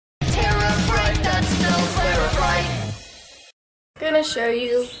gonna show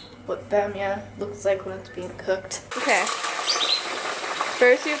you what bamia looks like when it's being cooked. Okay.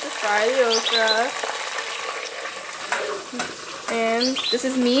 First you have to fry the okra. And this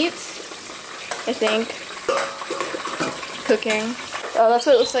is meat, I think. Cooking. Oh, that's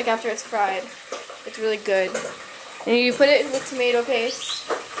what it looks like after it's fried. It's really good. And you put it with tomato paste,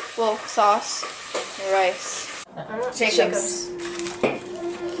 well, sauce, and rice. Jacobs.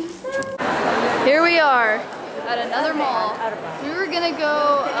 Here we are at another mall. We were gonna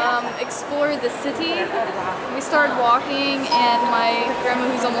go explore the city. We started walking, and my grandma,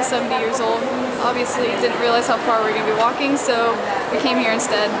 who's almost 70 years old, obviously didn't realize how far we were gonna be walking, so we came here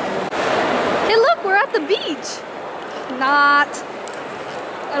instead. Hey look, we're at the beach! Not.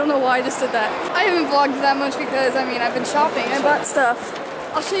 I don't know why I just did that. I haven't vlogged that much because, I mean, I've been shopping. I bought stuff.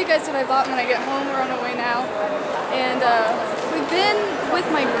 I'll show you guys what I bought when I get home. We're on our way now. And we've been with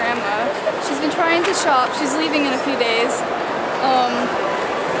my grandma. She's been trying to shop. She's leaving in a few days.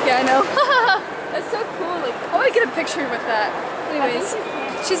 Yeah, I know. That's so cool. Like, I want to get a picture with that. Anyways,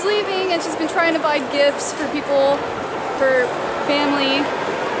 she's leaving and she's been trying to buy gifts for people, for family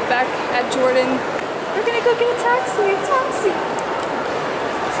back at Jordan. We're gonna go get a taxi. Taxi.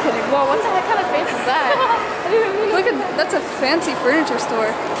 Just kidding. Whoa, what the heck kind of face is that? Look at, that's a fancy furniture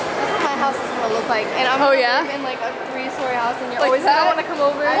store. That's what my house is gonna look like. And I'm in like a 3-story house, and you're like always gonna want to come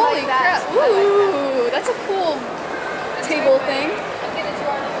over. Holy like crap! That. Ooh, that's a cool table thing.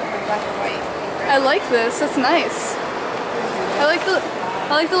 I like this. That's nice. I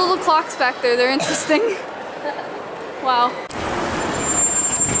like the little clocks back there. They're interesting. Wow.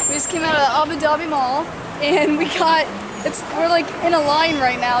 We just came out of the Abu Dhabi Mall, and we're like in a line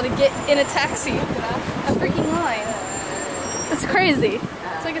right now to get in a taxi. A freaking line. It's crazy.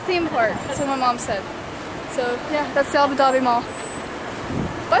 It's like a theme park. That's what my mom said. So yeah, that's the Abu Dhabi Mall.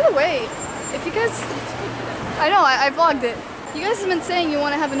 By the way, if you guys, I know I vlogged it. You guys have been saying you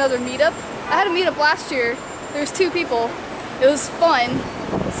want to have another meetup. I had a meetup last year. There was 2 people. It was fun.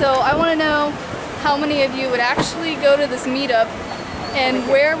 So I want to know how many of you would actually go to this meetup. And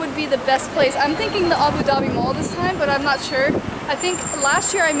where would be the best place? I'm thinking the Abu Dhabi Mall this time, but I'm not sure. I think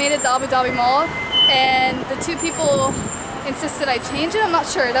last year I made it the Abu Dhabi Mall, and the 2 people insisted I change it. I'm not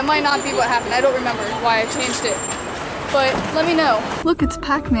sure. That might not be what happened. I don't remember why I changed it. But let me know. Look, it's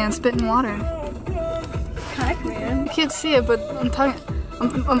Pac-Man spitting water. Pac-Man? You can't see it, but I'm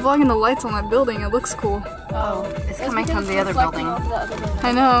vlogging the lights on that building. It looks cool. Oh, it's coming from the other building.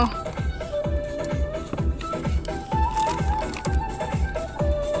 I know.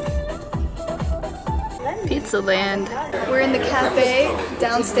 Pizza Land. We're in the cafe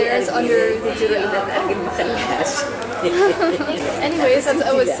downstairs under the anyways, as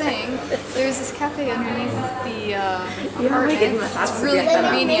I was saying, there's this cafe underneath the apartment. It's really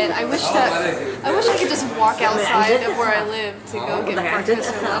convenient. I wish I could just walk outside of where I live to go get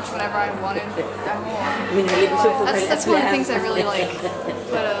breakfast or lunch whenever I wanted. That's one of the things I really like.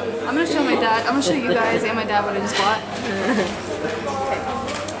 But I'm gonna show my dad. I'm gonna show you guys and my dad what I just bought.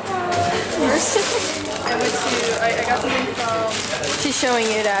 First, I got something from... She's showing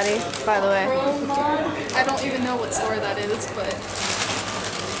you, Daddy, by the way. I don't even know what store that is, but...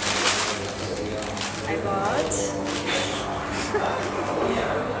 I bought...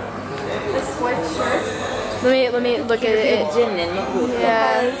 this white shirt. Let me look at it.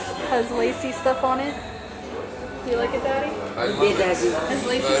 Yeah, it has lacy stuff on it. Do you like it, Daddy? I love it. It has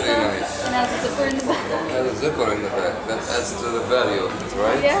lacy stuff, nice. and has a zipper in the back. And a zipper in the back. That adds to the value of it,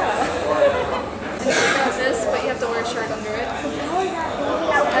 right? Yeah. And it has this, but you have to wear a shirt under it. It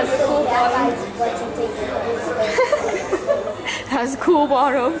has a cool bottom. It has a cool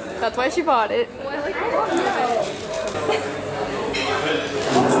bottom. That's why she bought it. Oh, I like the bottom of it.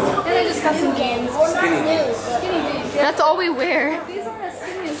 And I just got some jeans. Skinny jeans. Skinny jeans. Yeah. That's all we wear. These aren't as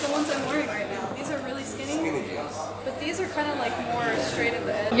skinny as the ones I'm wearing right now. These are really skinny. Skinny jeans. But these are kind of like more straight at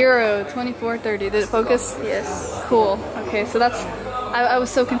the edge. Euro 24.30. Did it focus? Yes. Cool. Okay, so that's... I was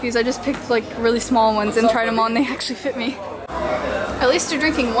so confused. I just picked like really small ones and tried them on. They actually fit me. At least you're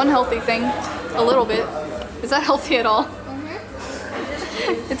drinking one healthy thing. A little bit. Is that healthy at all?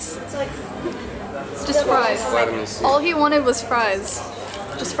 It's just fries. Vitamin C. All he wanted was fries.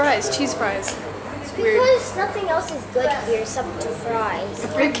 Just fries. Cheese fries. It's weird. Because nothing else is good here except for fries.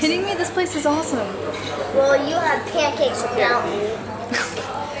 Are you kidding me? This place is awesome. Well, you have pancakes without me.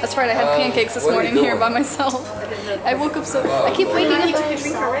 That's right, I had pancakes this morning here by myself. I woke up so... I keep waking up...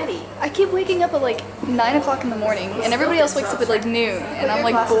 I keep waking up at like 9 o'clock in the morning, and everybody else wakes up at like noon, and I'm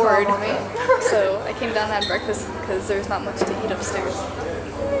like bored. So I came down and had breakfast because there's not much to eat upstairs.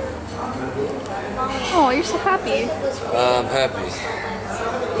 Oh, you're so happy. I'm happy.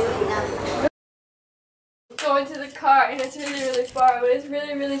 Oh, going to the car and it's really, really far, but it's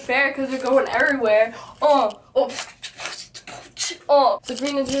really, really fair because we're going everywhere.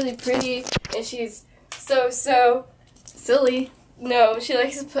 Sabrina's really pretty and she's so silly. No, she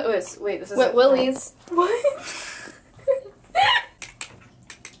likes to put. Wait, this is Wet willies. What?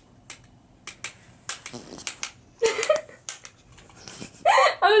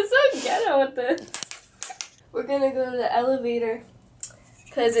 I was so ghetto with this. We're gonna go to the elevator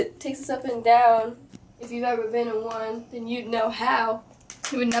because it takes us up and down. If you've ever been in one, then you'd know how.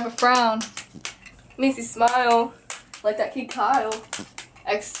 You would never frown. Makes you smile, like that kid Kyle.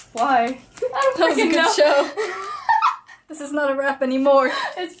 XY. I don't That was a freaking good know. show. This is not a rap anymore.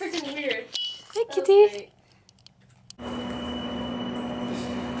 It's freaking weird. Hey, kitty.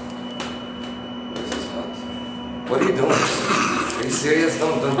 What are you doing? Are you serious?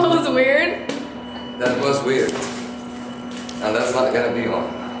 Don't. That was weird. That was weird. And that's not gonna be on.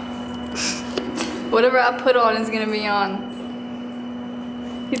 Whatever I put on is gonna be on.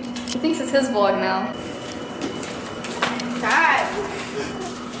 He thinks it's his vlog now. God.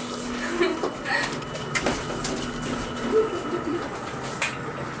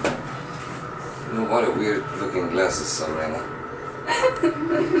 What a weird looking glasses, Sabrina.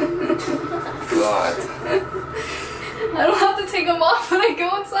 God. I don't have to take them off when I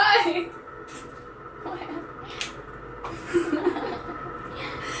go inside.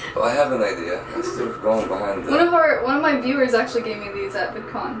 Well, I have an idea. Instead of going behind the... One of my viewers actually gave me these at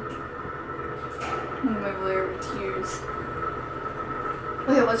VidCon. One of my VleraBrite viewers.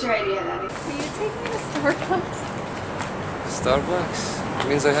 Okay, what's your idea, Daddy? Will you take me to Starbucks? Starbucks? It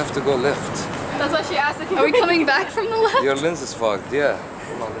means I have to go left. That's why she asked if are we coming back from the left? Your lens is fogged, yeah.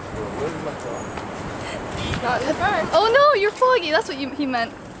 Come on, let's go. Where's my car? Not in the front. Oh no, you're foggy. That's what he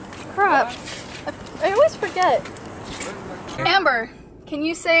meant. Crap. I always forget. Amber, can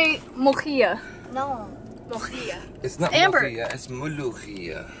you say mojilla? No. Mojilla. It's not Amber. mulukhia, it's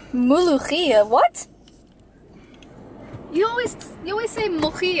mulukhia. Mulukhia. What? You always say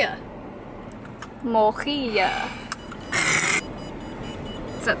mojilla. Mojilla.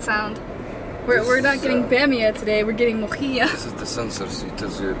 What's that sound? We're not getting bamia today. We're getting mojilla. This is the sensor, so it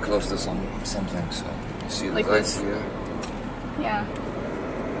tells you you're close to something. So you see the Like lights this. here. Yeah.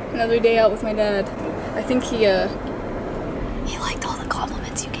 Another day out with my dad. I think he liked all the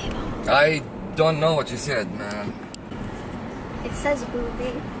compliments you gave him. I don't know what you said, man. It says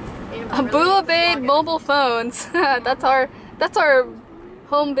booby. Booabade mobile phones. that's our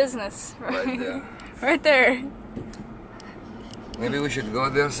home business, right? Right there. Right there. Maybe we should go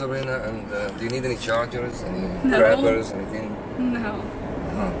there, Sabrina, and do you need any chargers, any No. grabbers, anything? No.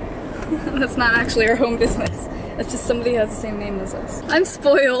 Huh. That's not actually our home business. It's just somebody who has the same name as us. I'm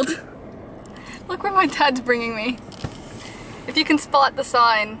spoiled. Look where my dad's bringing me. If you can spot the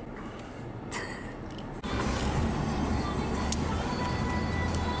sign.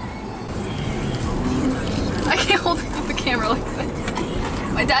 I can't hold up the camera like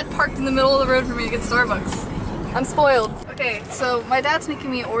this. My dad parked in the middle of the road for me to get Starbucks. I'm spoiled. Okay, so my dad's making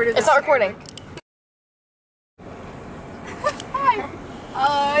me order this. It's not recording. Hi.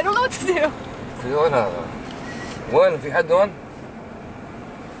 I don't know what to do. Fiona, وين في حد هون؟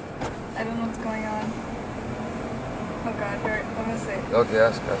 I don't know what's going on. Oh god, here, I'm gonna say. Okay,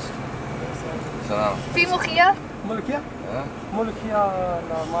 ask. سلام. في ملوخية؟ ملوخية؟ ها؟ ملوخية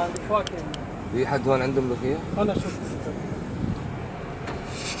لا ما عندي فواكه. في حد هون عنده ملوخية؟ أنا شفت الستر.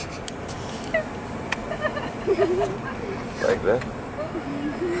 Like that?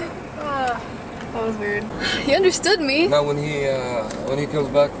 That was weird. He understood me. Now when he comes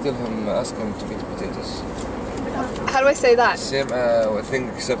back, tell him, ask him to eat potatoes. How do I say that? Same thing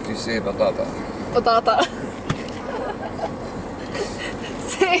except you say batata. Batata.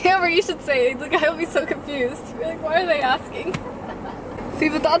 Say Amber, you should say it. The guy will be so confused. He'll be like, why are they asking? See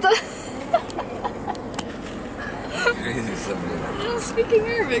batata? Crazy Sabrina. I'm speaking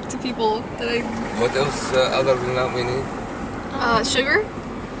Arabic to people that I... What else other than that we need? Sugar?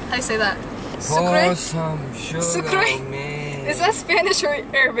 How do you say that? Oh, Sucre? some sugar, Sucre? man. Is that Spanish or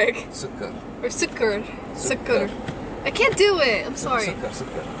Arabic? Sukkar. Or sucre? Sucre. I can't do it. I'm sorry.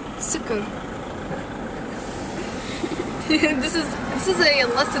 Sukkar. Sucre. This is a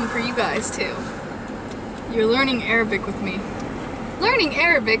lesson for you guys too. You're learning Arabic with me. Learning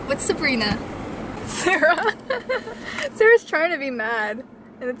Arabic with Sabrina. Sarah. Sarah's trying to be mad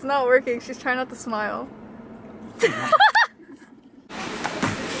and it's not working. She's trying not to smile.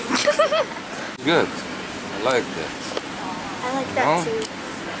 Good. I like that. I like that Oh. too.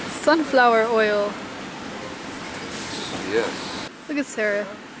 Sunflower oil. Yes. Look at Sarah.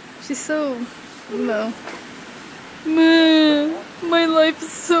 She's so, you know. Meh. My life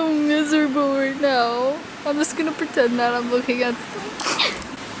is so miserable right now. I'm just gonna pretend that I'm looking at stuff.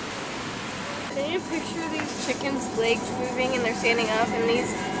 Can you picture these chickens' legs moving and they're standing up and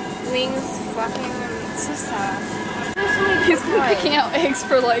these wings flapping and it's so sad. He's been picking out eggs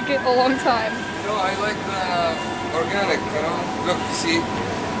for like a long time. You know, I like the organic, you know. Look, see,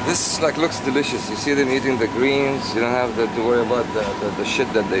 this like looks delicious. You see them eating the greens. You don't have to worry about the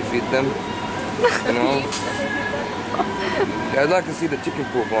shit that they feed them. You know. Yeah, I'd like to see the chicken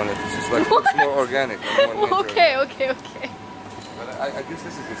poop on it. It's just like it's more organic. More natural. Okay. But I guess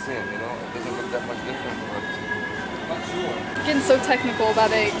this is the same. You know, it doesn't look that much different, but I'm not sure. Getting so technical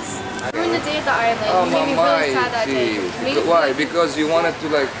about eggs. Ruined the day at the island. Oh You made me really sad that see. day. Made me Why? feel- Because you wanted to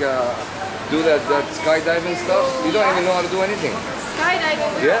like do that skydiving stuff. You don't even know how to do anything.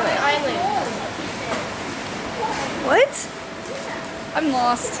 Skydiving, we're Yeah. on the island. What? I'm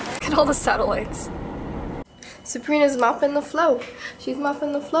lost. Look at all the satellites. Sabrina's mopping the floor. She's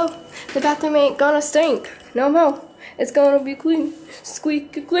mopping the floor. The bathroom ain't gonna stink. No more. It's gonna be clean.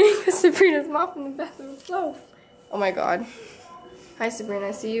 Squeaky clean. Sabrina's mopping the bathroom floor. Oh my god. Hi Sabrina,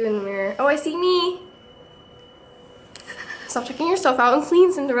 I see you in the mirror. Oh, I see me. Stop checking yourself out and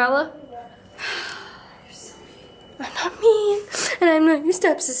clean, Cinderella. You're so mean. I'm not mean. And I'm not your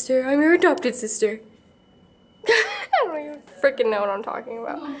stepsister. I'm your adopted sister. I don't even freaking know what I'm talking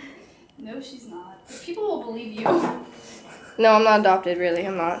about. No, she's not. People will believe you. No, I'm not adopted, really.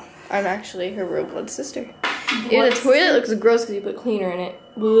 I'm not. I'm actually her real blood sister. Ew, the toilet looks gross because you put cleaner in it.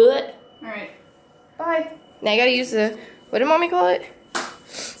 Blech. Alright. Bye. Now I gotta use the, what did mommy call it?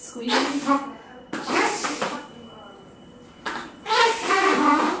 Squeeze.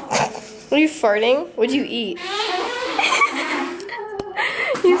 Are you farting? What'd you eat?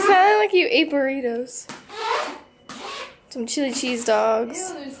 You sounded like you ate burritos. Some chili cheese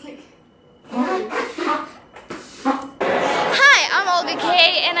dogs. Hi, I'm Olga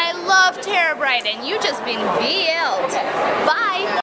Kay, and I love VleraBrite, and you just been VL'd. Bye!